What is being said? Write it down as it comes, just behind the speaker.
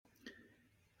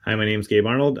Hi, my name is Gabe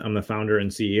Arnold. I'm the founder and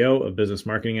CEO of Business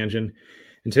Marketing Engine.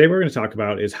 And today we're going to talk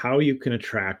about is how you can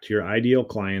attract your ideal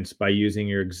clients by using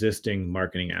your existing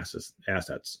marketing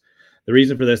assets. The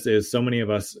reason for this is so many of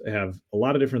us have a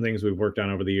lot of different things we've worked on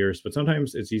over the years, but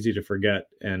sometimes it's easy to forget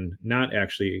and not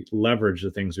actually leverage the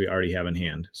things we already have in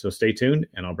hand. So stay tuned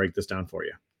and I'll break this down for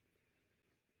you.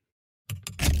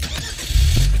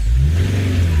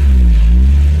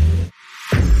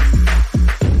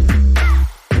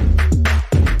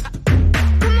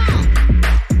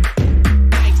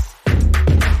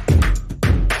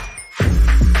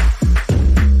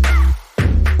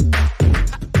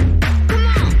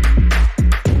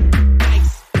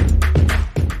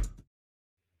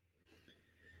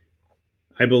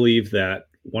 I believe that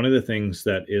one of the things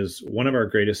that is one of our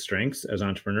greatest strengths as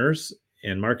entrepreneurs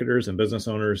and marketers and business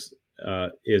owners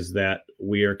is that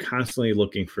we are constantly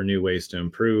looking for new ways to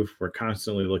improve. We're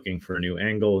constantly looking for a new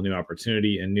angle, new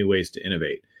opportunity, and new ways to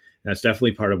innovate. And that's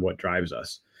definitely part of what drives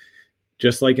us.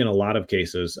 Just like in a lot of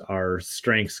cases, our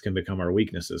strengths can become our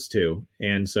weaknesses too.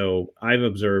 And so I've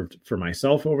observed for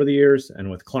myself over the years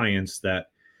and with clients that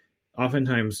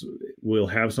oftentimes we'll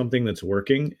have something that's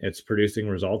working, it's producing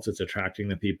results, it's attracting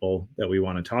the people that we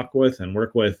want to talk with and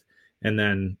work with. And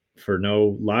then for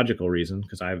no logical reason,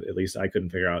 because at least I couldn't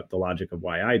figure out the logic of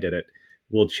why I did it,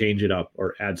 we'll change it up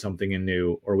or add something in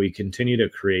new, or we continue to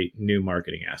create new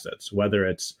marketing assets, whether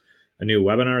it's a new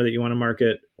webinar that you want to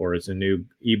market, or it's a new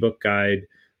ebook guide,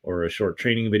 or a short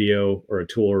training video, or a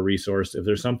tool or resource. If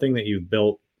there's something that you've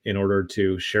built in order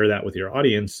to share that with your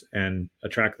audience and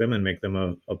attract them and make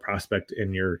them a prospect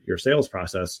in your sales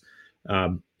process,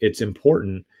 it's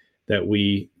important that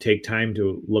we take time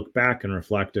to look back and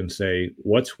reflect and say,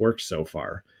 what's worked so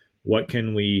far? What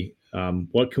can we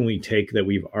take that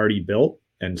we've already built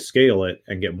and scale it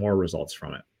and get more results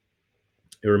from it?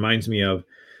 It reminds me of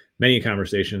many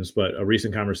conversations, but a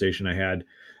recent conversation I had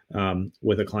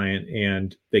with a client,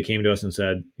 and they came to us and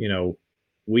said,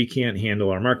 we can't handle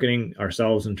our marketing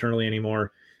ourselves internally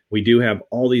anymore. We do have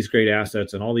all these great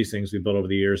assets and all these things we built over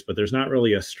the years, but there's not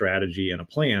really a strategy and a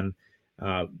plan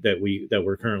that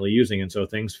we're currently using. And so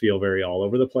things feel very all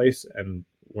over the place, and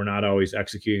we're not always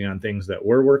executing on things that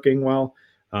were working well.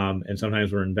 And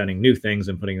sometimes we're inventing new things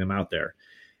and putting them out there.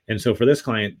 And so for this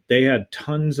client, they had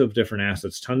tons of different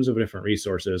assets, tons of different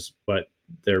resources, but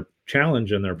their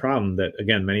challenge and their problem that,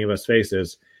 again, many of us face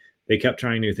is they kept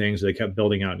trying new things. They kept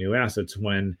building out new assets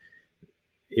when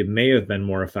it may have been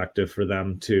more effective for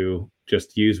them to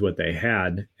just use what they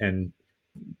had and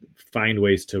find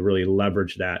ways to really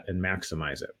leverage that and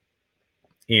maximize it.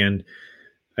 And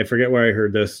I forget where I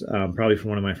heard this, probably from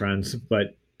one of my friends,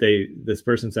 but this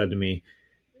person said to me,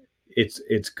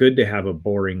 it's good to have a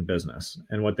boring business.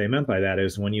 And what they meant by that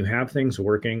is when you have things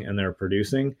working and they're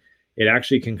producing, it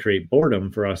actually can create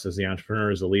boredom for us as the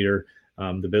entrepreneur, as the leader,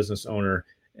 the business owner.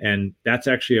 And that's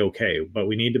actually okay. But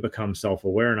we need to become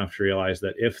self-aware enough to realize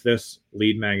that if this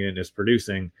lead magnet is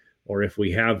producing, or if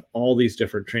we have all these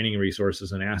different training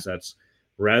resources and assets,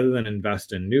 rather than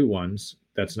invest in new ones,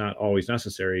 that's not always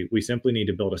necessary. We simply need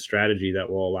to build a strategy that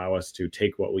will allow us to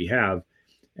take what we have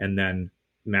and then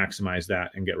maximize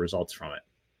that and get results from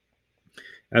it.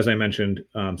 As I mentioned,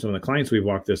 some of the clients we've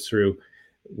walked this through,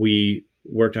 we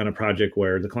worked on a project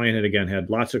where the client had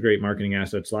lots of great marketing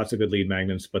assets, lots of good lead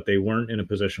magnets, but they weren't in a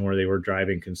position where they were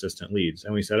driving consistent leads.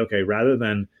 And we said, okay, rather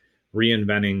than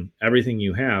reinventing everything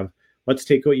you have, let's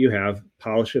take what you have,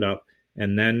 polish it up,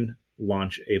 and then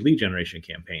launch a lead generation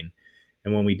campaign.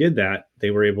 And when we did that,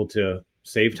 they were able to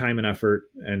save time and effort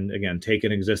and, again, take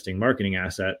an existing marketing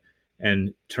asset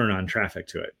and turn on traffic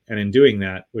to it. And in doing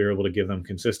that, we were able to give them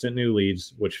consistent new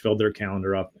leads, which filled their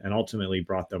calendar up and ultimately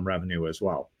brought them revenue as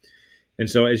well. And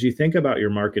so as you think about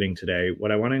your marketing today,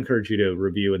 what I want to encourage you to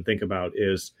review and think about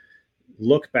is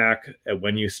look back at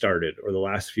when you started or the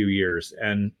last few years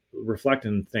and reflect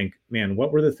and think, man,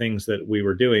 what were the things that we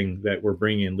were doing that were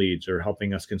bringing in leads or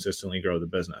helping us consistently grow the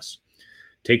business?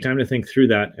 Take time to think through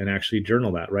that and actually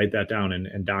journal that, write that down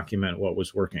and document what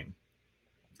was working.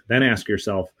 Then ask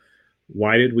yourself,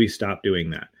 why did we stop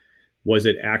doing that? Was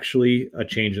it actually a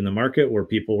change in the market where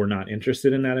people were not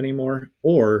interested in that anymore?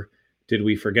 Or did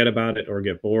we forget about it or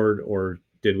get bored? Or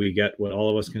did we get what all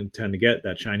of us can tend to get,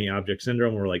 that shiny object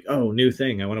syndrome? We're like, oh, new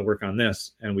thing, I want to work on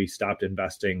this. And we stopped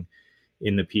investing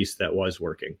in the piece that was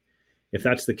working. If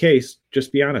that's the case,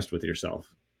 just be honest with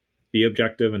yourself. Be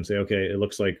objective and say, okay, it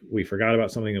looks like we forgot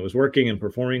about something that was working and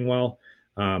performing well.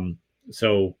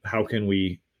 So how can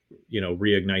we,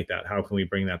 reignite that? How can we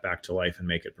bring that back to life and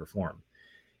make it perform?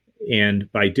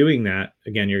 And by doing that,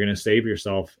 again, you're going to save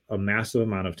yourself a massive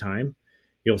amount of time.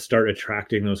 You'll start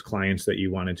attracting those clients that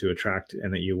you wanted to attract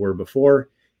and that you were before.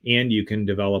 and you can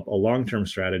develop a long-term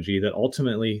strategy that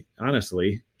ultimately,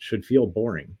 honestly, should feel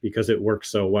boring because it works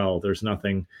so well. There's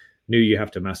nothing new you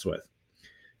have to mess with.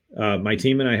 My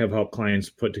team and I have helped clients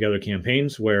put together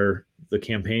campaigns where the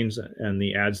campaigns and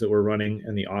the ads that we're running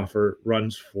and the offer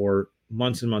runs for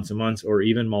months and months and months, or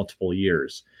even multiple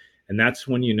years. And that's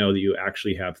when you know that you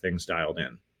actually have things dialed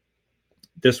in.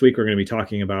 This week, we're going to be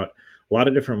talking about a lot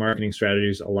of different marketing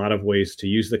strategies, a lot of ways to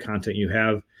use the content you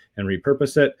have and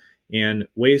repurpose it, and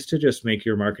ways to just make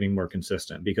your marketing more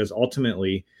consistent. Because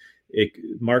ultimately,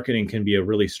 marketing can be a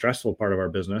really stressful part of our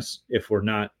business if we're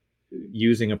not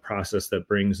using a process that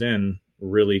brings in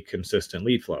really consistent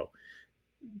lead flow.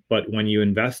 But when you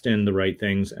invest in the right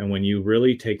things, and when you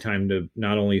really take time to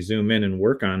not only zoom in and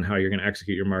work on how you're going to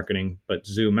execute your marketing, but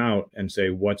zoom out and say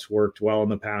what's worked well in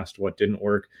the past, what didn't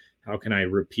work, how can I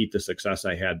repeat the success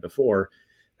I had before,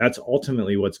 that's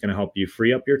ultimately what's going to help you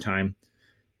free up your time,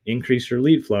 increase your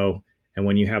lead flow. And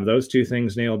when you have those two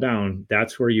things nailed down,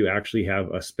 that's where you actually have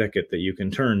a spigot that you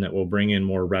can turn that will bring in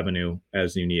more revenue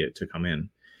as you need it to come in.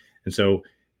 And so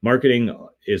marketing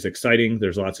is exciting.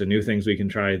 There's lots of new things we can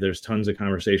try. There's tons of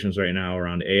conversations right now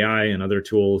around AI and other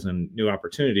tools and new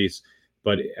opportunities.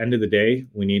 But at the end of the day,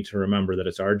 we need to remember that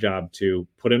it's our job to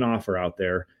put an offer out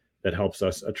there that helps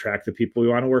us attract the people we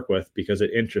want to work with because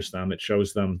it interests them. It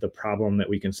shows them the problem that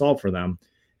we can solve for them.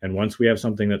 And once we have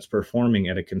something that's performing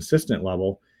at a consistent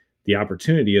level, the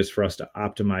opportunity is for us to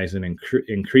optimize and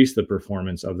increase the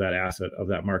performance of that asset, of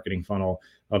that marketing funnel,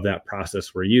 of that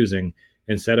process we're using,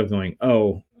 instead of going,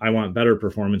 oh, I want better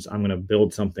performance, I'm going to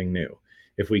build something new.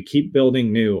 If we keep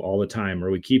building new all the time,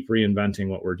 or we keep reinventing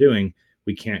what we're doing,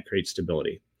 we can't create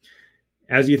stability.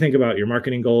 As you think about your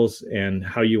marketing goals and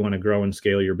how you want to grow and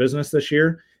scale your business this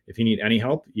year, if you need any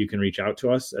help, you can reach out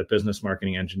to us at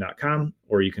businessmarketingengine.com,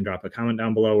 or you can drop a comment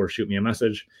down below or shoot me a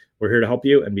message. We're here to help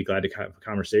you and be glad to have a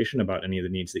conversation about any of the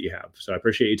needs that you have. So I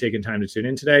appreciate you taking time to tune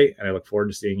in today, and I look forward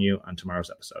to seeing you on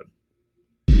tomorrow's episode.